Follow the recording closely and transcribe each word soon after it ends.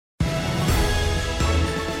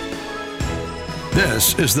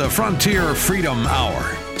This is the Frontier Freedom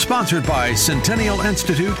Hour, sponsored by Centennial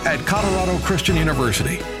Institute at Colorado Christian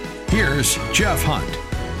University. Here's Jeff Hunt.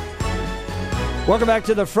 Welcome back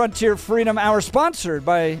to the Frontier Freedom Hour, sponsored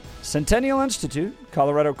by Centennial Institute,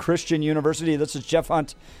 Colorado Christian University. This is Jeff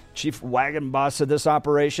Hunt, chief wagon boss of this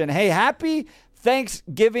operation. Hey, happy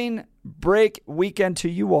Thanksgiving break weekend to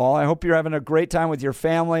you all. I hope you're having a great time with your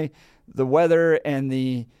family. The weather and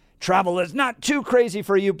the travel is not too crazy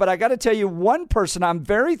for you, but I got to tell you, one person I'm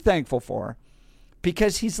very thankful for,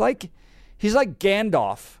 because he's like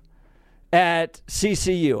Gandalf at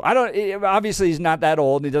CCU. Obviously he's not that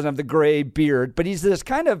old and he doesn't have the gray beard, but he's this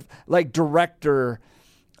kind of like director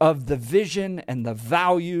of the vision and the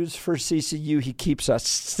values for CCU. He keeps us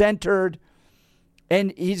centered,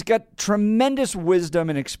 and he's got tremendous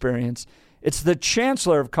wisdom and experience. It's the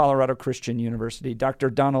Chancellor of Colorado Christian University, Dr.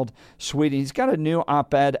 Donald Sweeting. He's got a new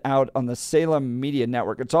op-ed out on the Salem Media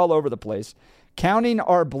Network. It's all over the place. Counting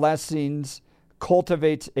our blessings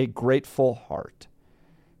cultivates a grateful heart.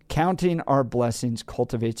 Counting our blessings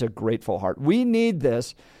cultivates a grateful heart. We need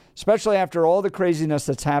this, especially after all the craziness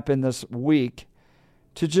that's happened this week,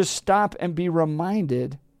 to just stop and be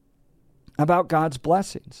reminded about God's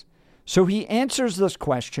blessings. So he answers this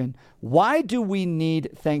question: why do we need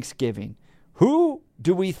Thanksgiving? Who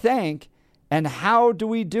do we thank, and how do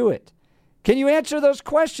we do it? Can you answer those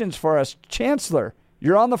questions for us, Chancellor?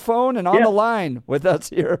 You're on the phone and on the line with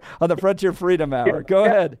us here on the Frontier Freedom Hour. Go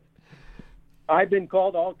ahead. I've been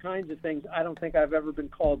called all kinds of things. I don't think I've ever been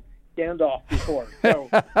called Gandalf before. So,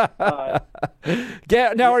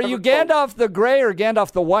 now, are you Gandalf the Gray or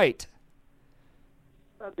Gandalf the White?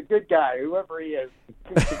 The good guy, whoever he is.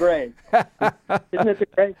 It's the Gray. Isn't it the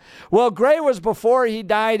Gray? Well, Gray was before he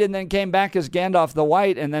died and then came back as Gandalf the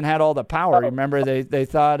White and then had all the power. Remember, they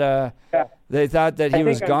thought that he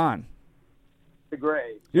was gone. The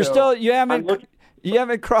Gray. You're so you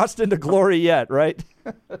haven't crossed into glory yet, right?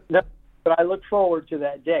 No, but I look forward to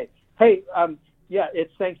that day. Hey,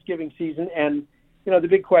 it's Thanksgiving season, and the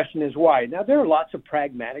big question is why. Now, there are lots of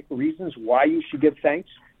pragmatic reasons why you should give thanks.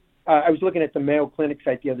 I was looking at the Mayo Clinic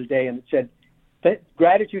site the other day, and it said that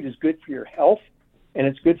gratitude is good for your health, and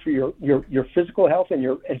it's good for your physical health, and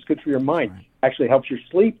it's good for your mind. Right. Actually helps your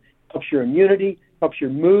sleep, helps your immunity, helps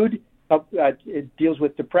your mood. It deals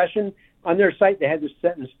with depression. On their site, they had this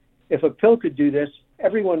sentence: if a pill could do this,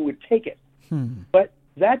 everyone would take it. But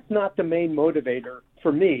that's not the main motivator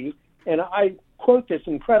for me. And I quote this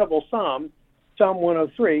incredible Psalm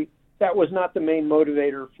 103, that was not the main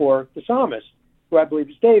motivator for the psalmist, who I believe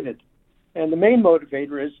is David. And the main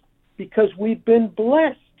motivator is because we've been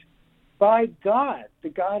blessed by God, the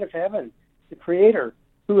God of heaven, the Creator,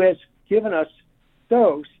 who has given us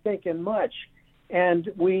so stinking much. And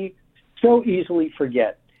we so easily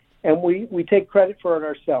forget. And we take credit for it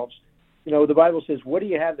ourselves. The Bible says, what do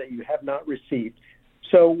you have that you have not received?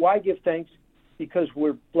 So why give thanks? Because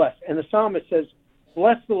we're blessed. And the psalmist says,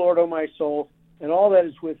 bless the Lord, O my soul, and all that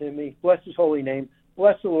is within me. Bless his holy name.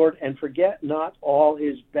 Bless the Lord and forget not all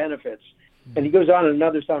his benefits. And he goes on in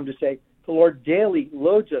another psalm to say, the Lord daily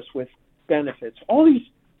loads us with benefits. All these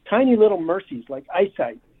tiny little mercies like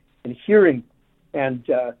eyesight and hearing and,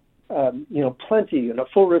 plenty and a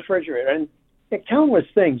full refrigerator and countless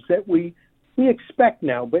things that we expect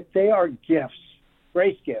now, but they are gifts,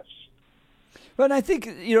 grace gifts. But I think,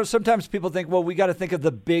 sometimes people think, well, we got to think of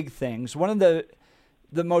the big things. One of the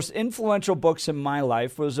most influential books in my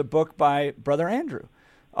life was a book by Brother Andrew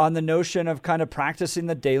on the notion of kind of practicing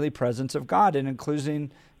the daily presence of God and including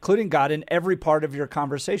God in every part of your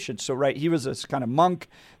conversation. So, right, he was this kind of monk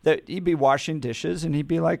that he'd be washing dishes and he'd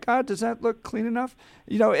be like, does that look clean enough?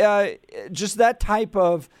 Just that type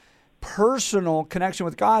of personal connection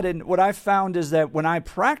with God. And what I found is that when I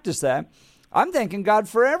practice that, I'm thanking God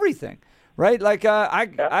for everything, right? Like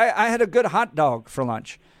I had a good hot dog for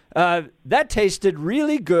lunch. That tasted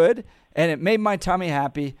really good, and it made my tummy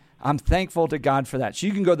happy. I'm thankful to God for that. So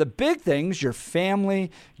you can go the big things, your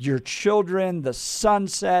family, your children, the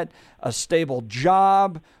sunset, a stable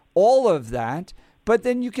job, all of that. But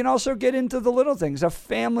then you can also get into the little things, a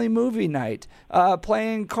family movie night,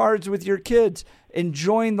 playing cards with your kids,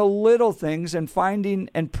 enjoying the little things and finding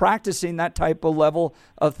and practicing that type of level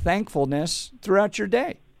of thankfulness throughout your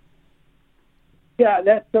day. Yeah,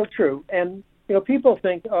 that's so true. And, people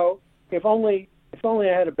think, if only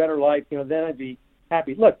I had a better life, then I'd be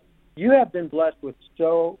happy. Look, you have been blessed with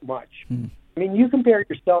so much. I mean, you compare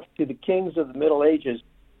yourself to the kings of the Middle Ages,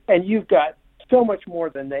 and you've got so much more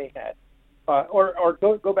than they had. Or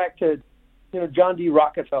go back to, John D.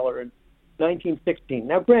 Rockefeller in 1916.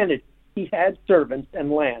 Now, granted, he had servants and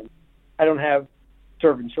land. I don't have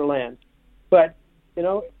servants or land, but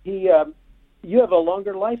he you have a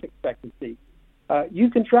longer life expectancy. You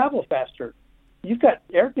can travel faster. You've got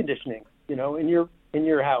air conditioning, in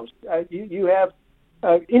your house. You have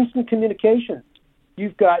instant communication.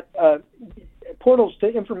 You've got portals to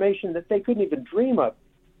information that they couldn't even dream of.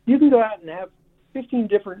 You can go out and have 15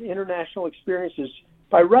 different international experiences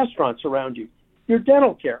by restaurants around you. Your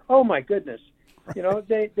dental care, oh my goodness.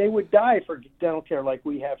 They would die for dental care like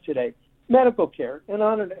we have today. Medical care, and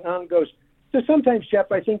on it goes. So sometimes,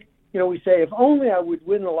 Jeff, I think, we say, if only I would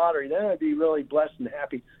win the lottery, then I'd be really blessed and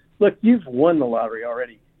happy. Look, you've won the lottery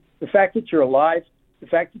already. The fact that you're alive, the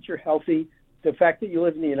fact that you're healthy, the fact that you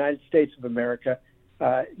live in the United States of America,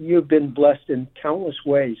 you've been blessed in countless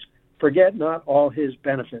ways. Forget not all his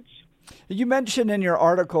benefits. You mentioned in your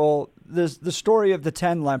article the story of the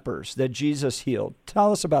 10 lepers that Jesus healed.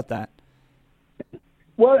 Tell us about that.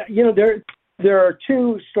 Well, there are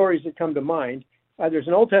two stories that come to mind. There's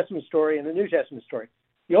an Old Testament story and a New Testament story.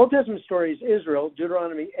 The Old Testament story is Israel,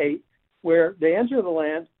 Deuteronomy 8, where they enter the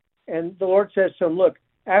land, and the Lord says to them, look,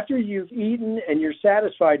 after you've eaten and you're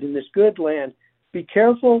satisfied in this good land, be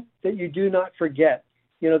careful that you do not forget,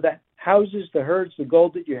 that houses, the herds, the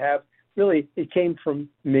gold that you have, really, it came from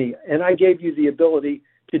me. And I gave you the ability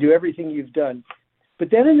to do everything you've done.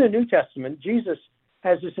 But then in the New Testament, Jesus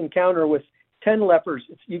has this encounter with 10 lepers.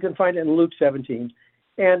 You can find it in Luke 17.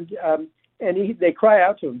 And they cry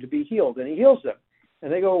out to him to be healed, and he heals them.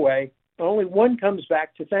 And they go away. And only one comes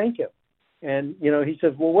back to thank him. And, he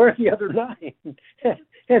says, well, where are the other 9?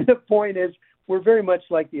 And the point is, we're very much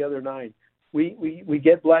like the other 9. We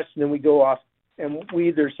get blessed, and then we go off, and we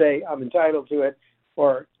either say, I'm entitled to it,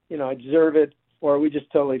 or, I deserve it, or we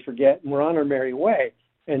just totally forget, and we're on our merry way.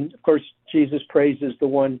 And, of course, Jesus praises the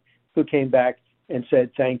one who came back and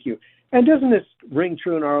said, thank you. And doesn't this ring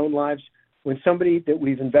true in our own lives? When somebody that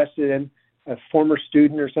we've invested in, a former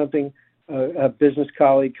student or something, a business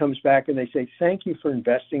colleague comes back and they say, thank you for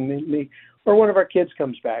investing in me. Or one of our kids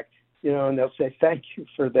comes back, and they'll say, thank you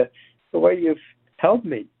for the way you've helped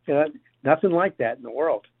me. Nothing like that in the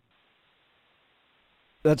world.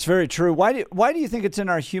 That's very true. Why do you think it's in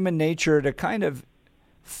our human nature to kind of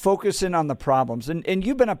focus in on the problems? And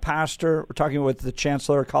you've been a pastor. We're talking with the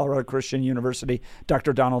Chancellor of Colorado Christian University,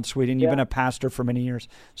 Dr. Donald Sweeting. You've been a pastor for many years.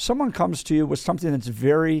 Someone comes to you with something that's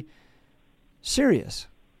very serious,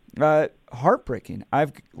 heartbreaking.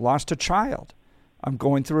 I've lost a child. I'm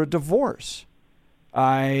going through a divorce.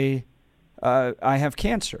 I have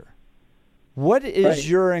cancer. What is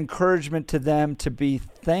your encouragement to them to be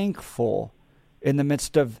thankful in the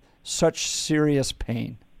midst of such serious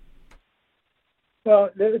pain? Well,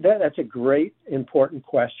 that's a great, important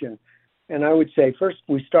question. And I would say, first,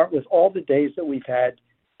 we start with all the days that we've had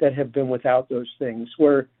that have been without those things,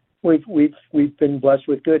 where we've been blessed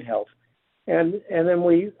with good health. And then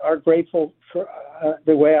we are grateful for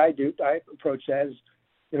the way I approach that is,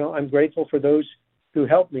 I'm grateful for those who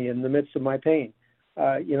help me in the midst of my pain.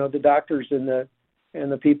 The doctors and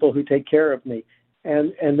the people who take care of me.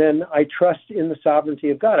 And then I trust in the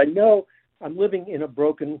sovereignty of God. I know I'm living in a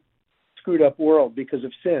broken, screwed up world because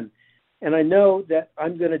of sin. And I know that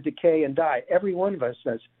I'm going to decay and die. Every one of us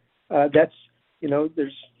does.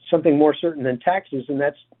 There's something more certain than taxes, and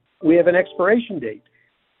we have an expiration date.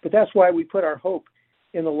 But that's why we put our hope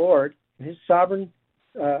in the Lord, and his sovereign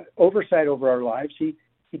oversight over our lives. He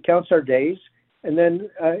counts our days, and then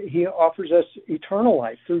he offers us eternal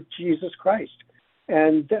life through Jesus Christ.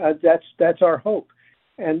 And that's our hope.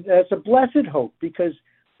 And that's a blessed hope, because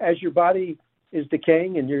as your body is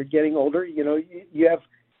decaying and you're getting older, you have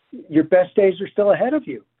your best days are still ahead of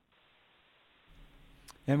you.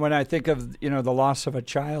 And when I think of, the loss of a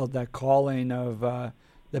child, that calling of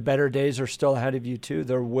the better days are still ahead of you too.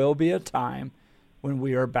 There will be a time when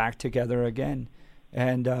we are back together again.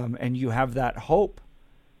 And you have that hope,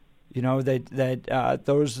 that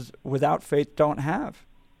those without faith don't have.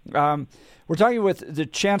 We're talking with the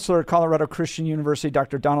Chancellor of Colorado Christian University,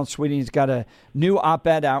 Dr. Donald Sweeting. He's got a new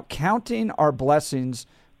op-ed out, Counting Our Blessings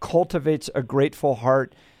Cultivates a Grateful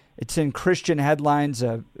Heart. It's in Christian Headlines,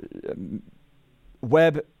 a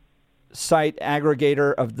web site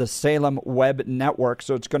aggregator of the Salem Web Network.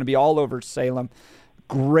 So it's going to be all over Salem.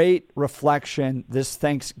 Great reflection this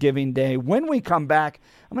Thanksgiving Day. When we come back,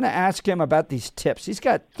 I'm going to ask him about these tips. He's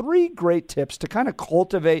got 3 great tips to kind of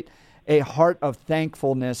cultivate a heart of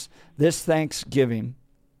thankfulness this Thanksgiving.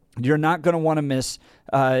 You're not going to want to miss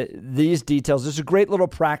these details. This is a great little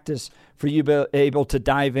practice for you to be able to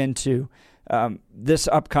dive into this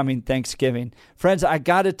upcoming Thanksgiving. Friends, I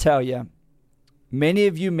got to tell you, many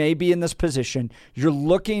of you may be in this position. You're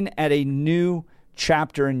looking at a new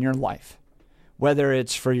chapter in your life, whether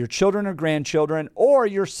it's for your children or grandchildren or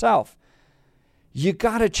yourself. you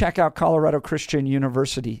got to check out Colorado Christian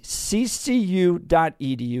University,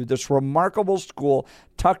 ccu.edu, this remarkable school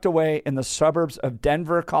tucked away in the suburbs of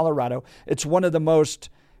Denver, Colorado. It's one of the most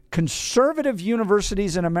conservative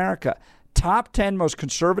universities in America, top 10 most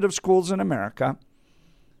conservative schools in America,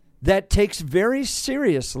 that takes very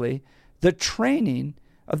seriously the training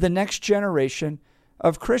of the next generation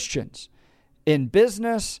of Christians in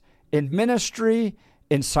business, in ministry,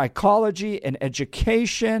 in psychology, in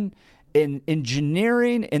education, in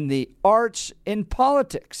engineering, in the arts, in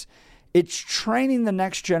politics. It's training the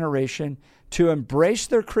next generation to embrace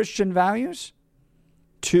their Christian values,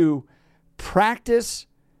 to practice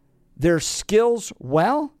their skills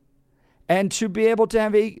well, and to be able to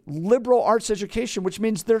have a liberal arts education, which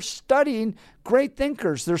means they're studying great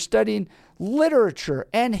thinkers. They're studying literature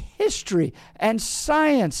and history and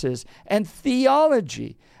sciences and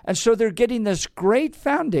theology. And so they're getting this great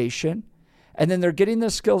foundation, and then they're getting the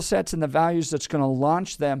skill sets and the values that's going to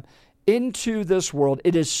launch them into this world.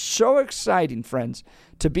 It is so exciting, friends,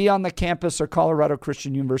 to be on the campus of Colorado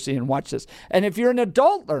Christian University and watch this. And if you're an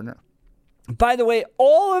adult learner, by the way,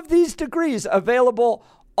 all of these degrees available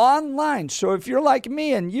online. So if you're like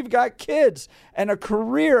me and you've got kids and a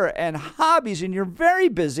career and hobbies and you're very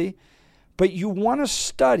busy, but you want to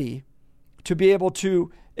study to be able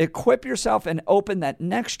to equip yourself and open that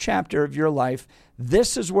next chapter of your life,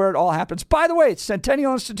 this is where it all happens. By the way,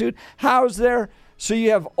 Centennial Institute housed there. So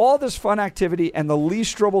you have all this fun activity and the Lee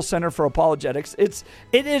Strobel Center for Apologetics. It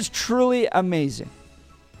is truly amazing.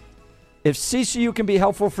 If CCU can be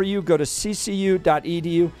helpful for you, go to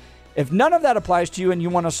ccu.edu. If none of that applies to you and you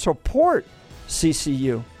want to support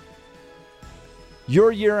CCU,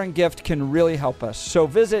 your year-end gift can really help us. So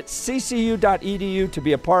visit ccu.edu to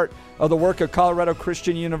be a part of the work of Colorado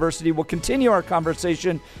Christian University. We'll continue our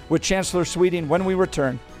conversation with Chancellor Sweeting when we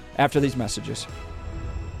return after these messages.